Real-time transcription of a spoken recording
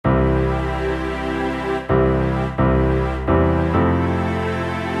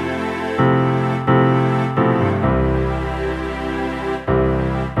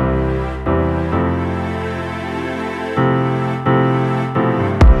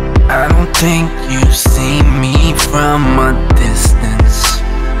think you see me from a distance.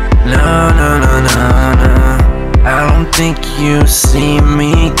 No, no, no, no, no. I don't think you see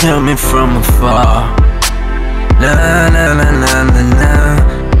me coming from afar. No, no, no, no, no, no.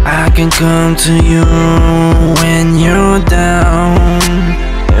 I can come to you when you're down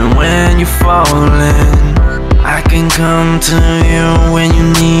and when you're falling. I can come to you when you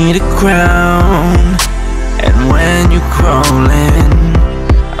need a crown and when you're crawling.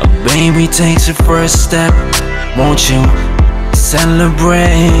 A baby takes your first step, won't you celebrate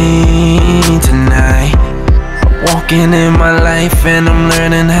tonight? I'm walking in my life and I'm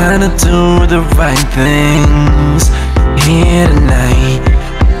learning how to do the right things here tonight.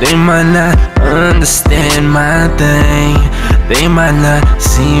 They might not understand my thing, they might not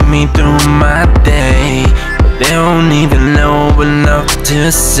see me through my day, but they don't even know enough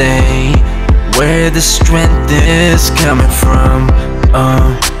to say where the strength is coming from.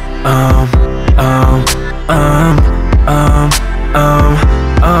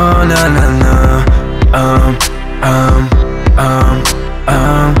 Oh no no no.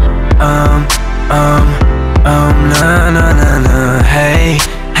 No no no no. Hey,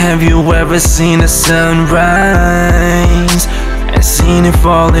 have you ever seen the sunrise and seen it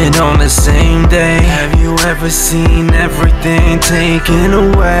falling on the same day? Have you ever seen everything taken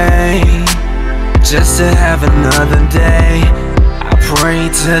away just to have another day? I pray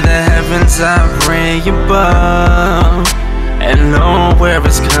to the heavens, I pray above, and know where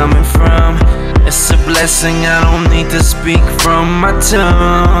it's coming from. It's a blessing, I don't need to speak from my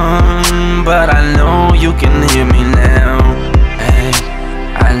tongue, but I know you can hear me now. Hey,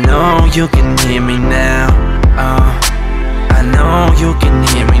 I know you can hear me now. I know you can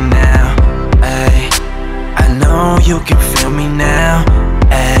hear me now. Hey, I know you can feel me now.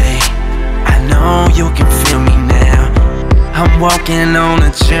 Hey, I know you can feel me now. I'm walking on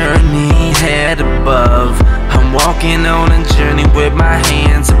a journey head above. I'm walking on a journey with my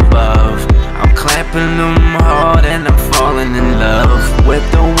hands above. I'm clapping them hard and I'm falling in love with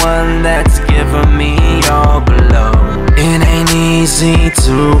the one that's giving me all below. It ain't easy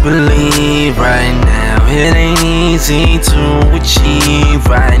to believe right now. It ain't easy to achieve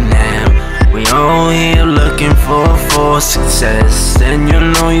right now. We all here looking for success, and you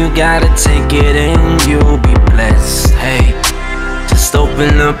know you gotta take it and you'll be blessed. Hey, just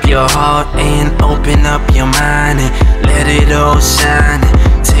open up your heart and open up your mind and let it all shine.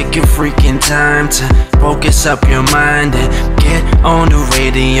 Take your freaking time to focus up your mind and get on the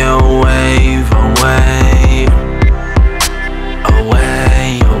radio wave. Away,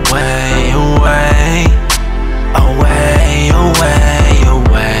 away, away, away, away, away,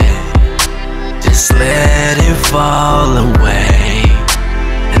 away. Just let it fall away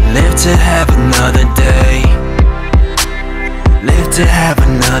and live to have another day. Live to have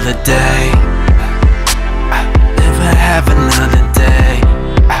another day. Live to have another day.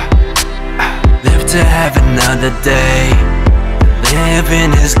 Live to have another day. Live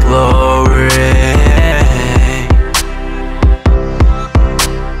in His glory.